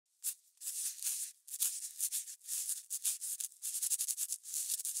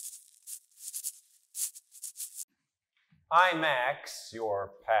I'm Max,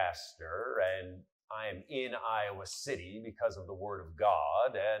 your pastor, and I am in Iowa City because of the Word of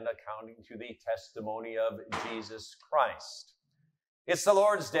God and accounting to the testimony of Jesus Christ. It's the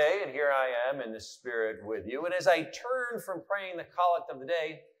Lord's Day, and here I am in the Spirit with you. And as I turned from praying the collect of the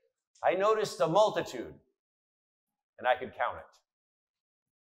day, I noticed a multitude, and I could count it.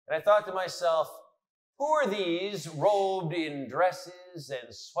 And I thought to myself, who are these robed in dresses and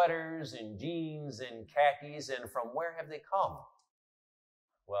sweaters and jeans and khakis, and from where have they come?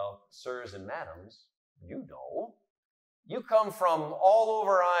 Well, sirs and madams, you know. You come from all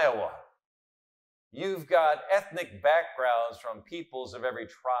over Iowa. You've got ethnic backgrounds from peoples of every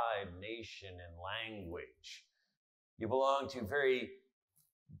tribe, nation, and language. You belong to very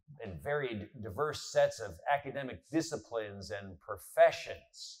diverse sets of academic disciplines and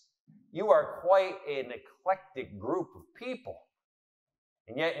professions. You are quite an eclectic group of people.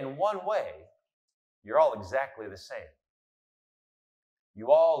 And yet, in one way, you're all exactly the same.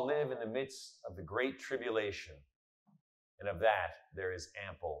 You all live in the midst of the Great Tribulation, and of that, there is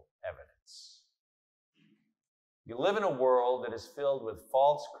ample evidence. You live in a world that is filled with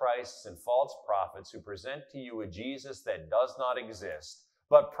false Christs and false prophets who present to you a Jesus that does not exist,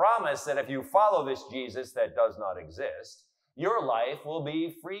 but promise that if you follow this Jesus that does not exist, your life will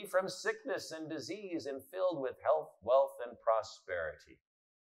be free from sickness and disease and filled with health, wealth, and prosperity.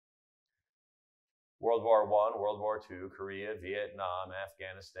 World War I, World War II, Korea, Vietnam,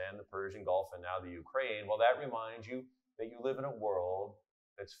 Afghanistan, the Persian Gulf, and now the Ukraine, well, that reminds you that you live in a world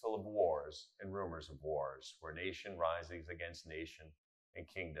that's full of wars and rumors of wars, where nation rises against nation and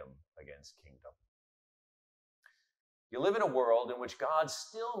kingdom against kingdom. You live in a world in which God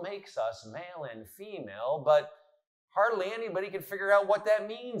still makes us male and female, but hardly anybody can figure out what that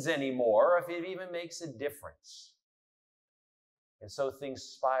means anymore, if it even makes a difference. And so things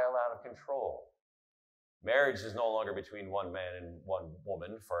spiral out of control. Marriage is no longer between one man and one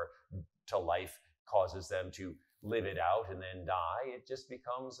woman till life causes them to live it out and then die. It just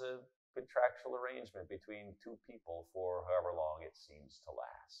becomes a contractual arrangement between two people for however long it seems to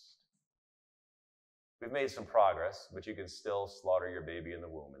last. We've made some progress, but you can still slaughter your baby in the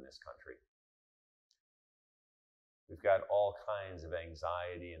womb in this country. We've got all kinds of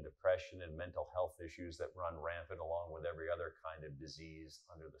anxiety and depression and mental health issues that run rampant along with every other kind of disease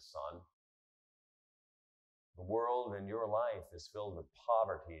under the sun. The world and your life is filled with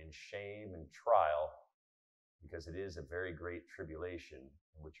poverty and shame and trial because it is a very great tribulation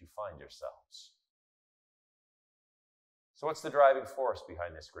in which you find yourselves. So what's the driving force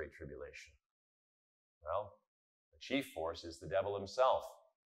behind this great tribulation? Well, the chief force is the devil himself.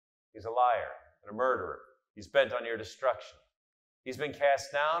 He's a liar and a murderer. He's bent on your destruction. He's been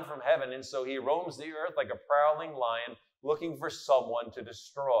cast down from heaven, and so he roams the earth like a prowling lion, looking for someone to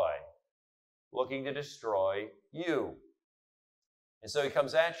destroy, looking to destroy you. And so he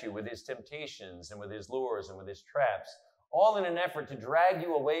comes at you with his temptations and with his lures and with his traps, all in an effort to drag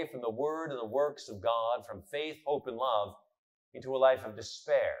you away from the word and the works of God, from faith, hope, and love, into a life of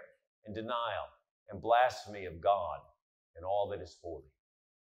despair and denial and blasphemy of God and all that is holy.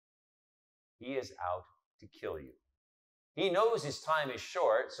 He is out to kill you. He knows his time is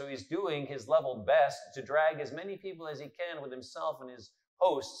short, so he's doing his level best to drag as many people as he can with himself and his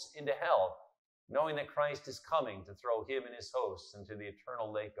hosts into hell, knowing that Christ is coming to throw him and his hosts into the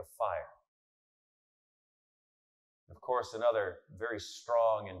eternal lake of fire. Of course, another very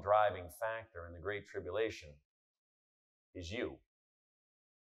strong and driving factor in the Great Tribulation is you.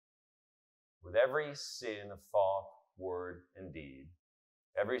 With every sin of thought, word, and deed,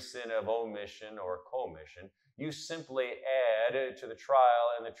 every sin of omission or commission, you simply add to the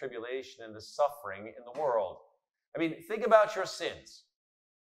trial and the tribulation and the suffering in the world. I mean, think about your sins.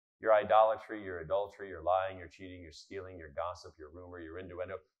 Your idolatry, your adultery, your lying, your cheating, your stealing, your gossip, your rumor, your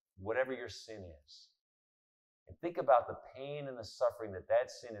innuendo, whatever your sin is. And think about the pain and the suffering that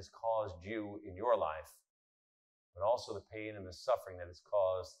that sin has caused you in your life, but also the pain and the suffering that it's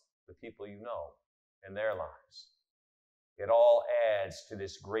caused the people you know in their lives. It all adds to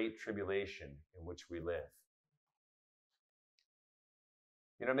this great tribulation in which we live.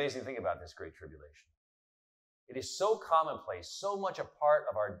 You know, amazing thing about this great tribulation. It is so commonplace, so much a part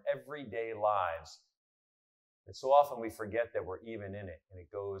of our everyday lives, that so often we forget that we're even in it, and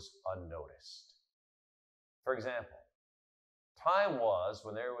it goes unnoticed. For example, time was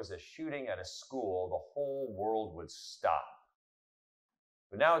when there was a shooting at a school, the whole world would stop.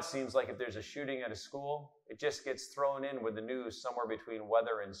 But now it seems like if there's a shooting at a school, it just gets thrown in with the news somewhere between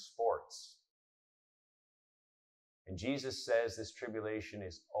weather and sports. And Jesus says this tribulation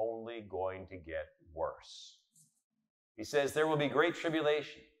is only going to get worse. He says there will be great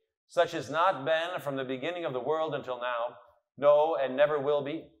tribulation, Such has not been from the beginning of the world until now, no, and never will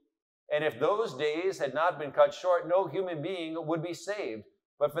be. And if those days had not been cut short, no human being would be saved.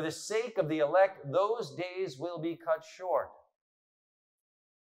 But for the sake of the elect, those days will be cut short.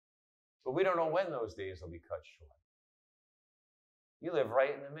 But we don't know when those days will be cut short. You live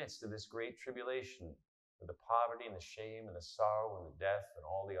right in the midst of this great tribulation, with the poverty and the shame and the sorrow and the death and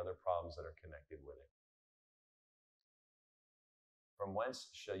all the other problems that are connected with it. From whence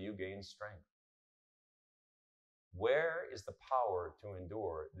shall you gain strength? Where is the power to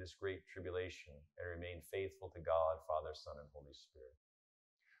endure this great tribulation and remain faithful to God, Father, Son, and Holy Spirit?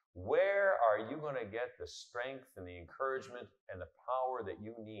 Where are you going to get the strength and the encouragement and the power that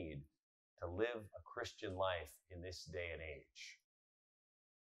you need to live a Christian life in this day and age?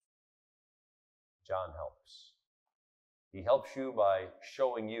 John helps. He helps you by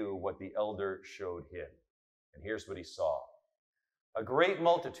showing you what the elder showed him. And here's what he saw. A great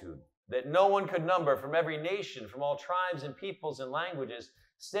multitude that no one could number, from every nation, from all tribes and peoples and languages,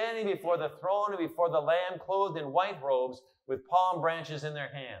 standing before the throne and before the Lamb, clothed in white robes, with palm branches in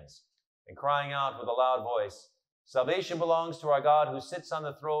their hands, and crying out with a loud voice, "Salvation belongs to our God who sits on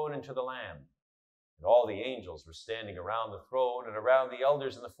the throne and to the Lamb." And all the angels were standing around the throne and around the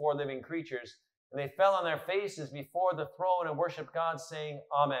elders and the four living creatures, and they fell on their faces before the throne and worshiped God, saying,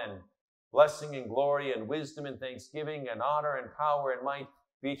 Amen. Blessing and glory and wisdom and thanksgiving and honor and power and might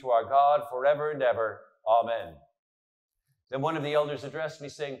be to our God forever and ever. Amen. Then one of the elders addressed me,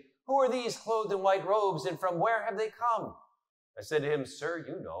 saying, "Who are these clothed in white robes, and from where have they come?" I said to him, "Sir,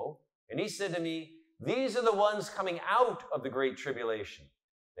 you know." And he said to me, "These are the ones coming out of the great tribulation.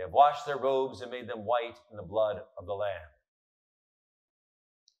 They have washed their robes and made them white in the blood of the Lamb."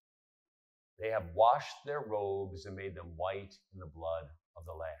 They have washed their robes and made them white in the blood of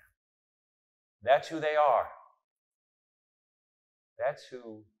the Lamb. That's who they are. That's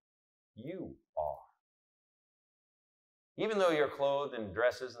who you are. Even though you're clothed in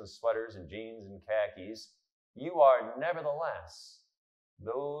dresses and sweaters and jeans and khakis, you are nevertheless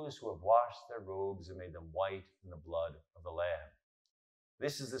those who have washed their robes and made them white in the blood of the Lamb.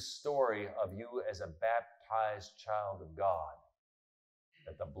 This is the story of you as a baptized child of God,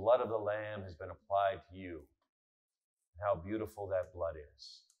 that the blood of the Lamb has been applied to you. And how beautiful that blood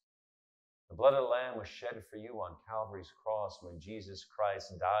is. The blood of the Lamb was shed for you on Calvary's cross when Jesus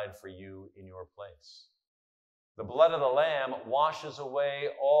Christ died for you in your place. The blood of the Lamb washes away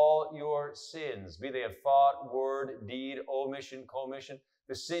all your sins, be they of thought, word, deed, omission, commission,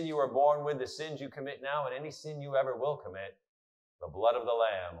 the sin you were born with, the sins you commit now, and any sin you ever will commit. The blood of the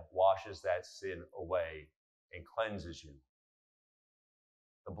Lamb washes that sin away and cleanses you.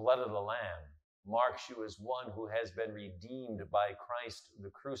 The blood of the Lamb marks you as one who has been redeemed by Christ the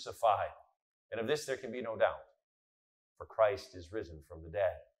crucified. And of this there can be no doubt, for Christ is risen from the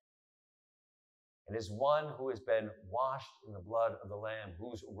dead. And as one who has been washed in the blood of the Lamb,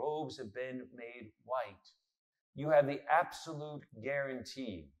 whose robes have been made white, you have the absolute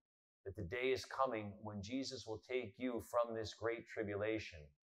guarantee that the day is coming when Jesus will take you from this great tribulation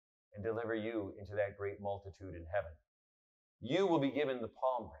and deliver you into that great multitude in heaven. You will be given the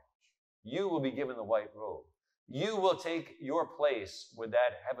palm branch. You will be given the white robe. You will take your place with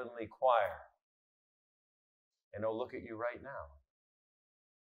that heavenly choir. And oh, look at you right now.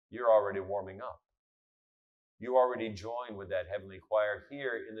 You're already warming up. You already joined with that heavenly choir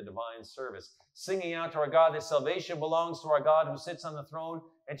here in the divine service, singing out to our God that salvation belongs to our God who sits on the throne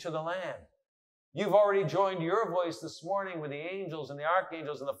and to the Lamb. You've already joined your voice this morning with the angels and the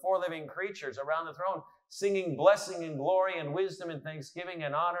archangels and the four living creatures around the throne, singing blessing and glory and wisdom and thanksgiving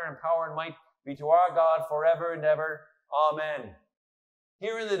and honor and power and might be to our God forever and ever. Amen.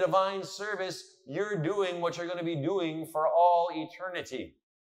 Here in the divine service, you're doing what you're going to be doing for all eternity.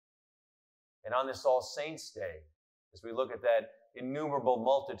 And on this All Saints' Day, as we look at that innumerable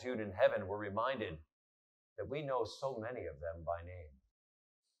multitude in heaven, we're reminded that we know so many of them by name.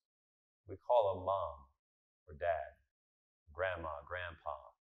 We call them mom or dad, grandma, grandpa,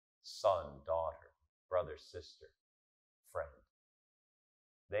 son, daughter, brother, sister, friend.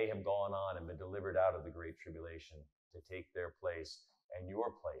 They have gone on and been delivered out of the great tribulation to take their place, and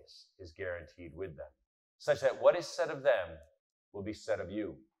your place is guaranteed with them, such that what is said of them will be said of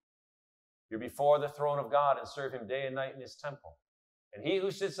you. You're before the throne of God and serve him day and night in his temple. And he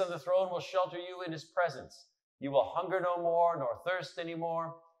who sits on the throne will shelter you in his presence. You will hunger no more, nor thirst any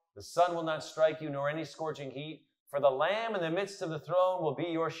more. The sun will not strike you, nor any scorching heat. For the Lamb in the midst of the throne will be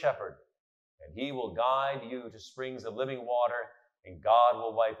your shepherd. And he will guide you to springs of living water, and God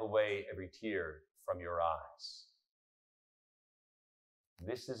will wipe away every tear from your eyes.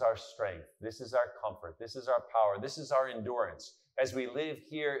 This is our strength. This is our comfort. This is our power. This is our endurance. as we live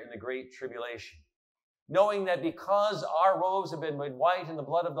here in the Great Tribulation, knowing that because our robes have been made white in the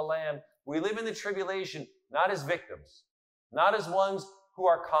blood of the Lamb, we live in the tribulation not as victims, not as ones who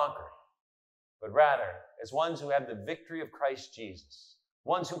are conquered, but rather as ones who have the victory of Christ Jesus,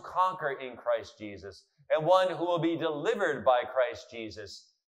 ones who conquer in Christ Jesus, and one who will be delivered by Christ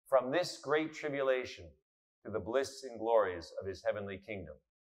Jesus from this great tribulation to the bliss and glories of his heavenly kingdom.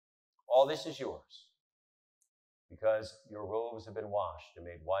 All this is yours because your robes have been washed and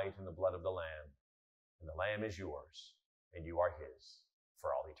made white in the blood of the Lamb, and the Lamb is yours, and you are his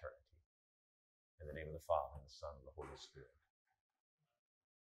for all eternity. In the name of the Father, and the Son, and the Holy Spirit.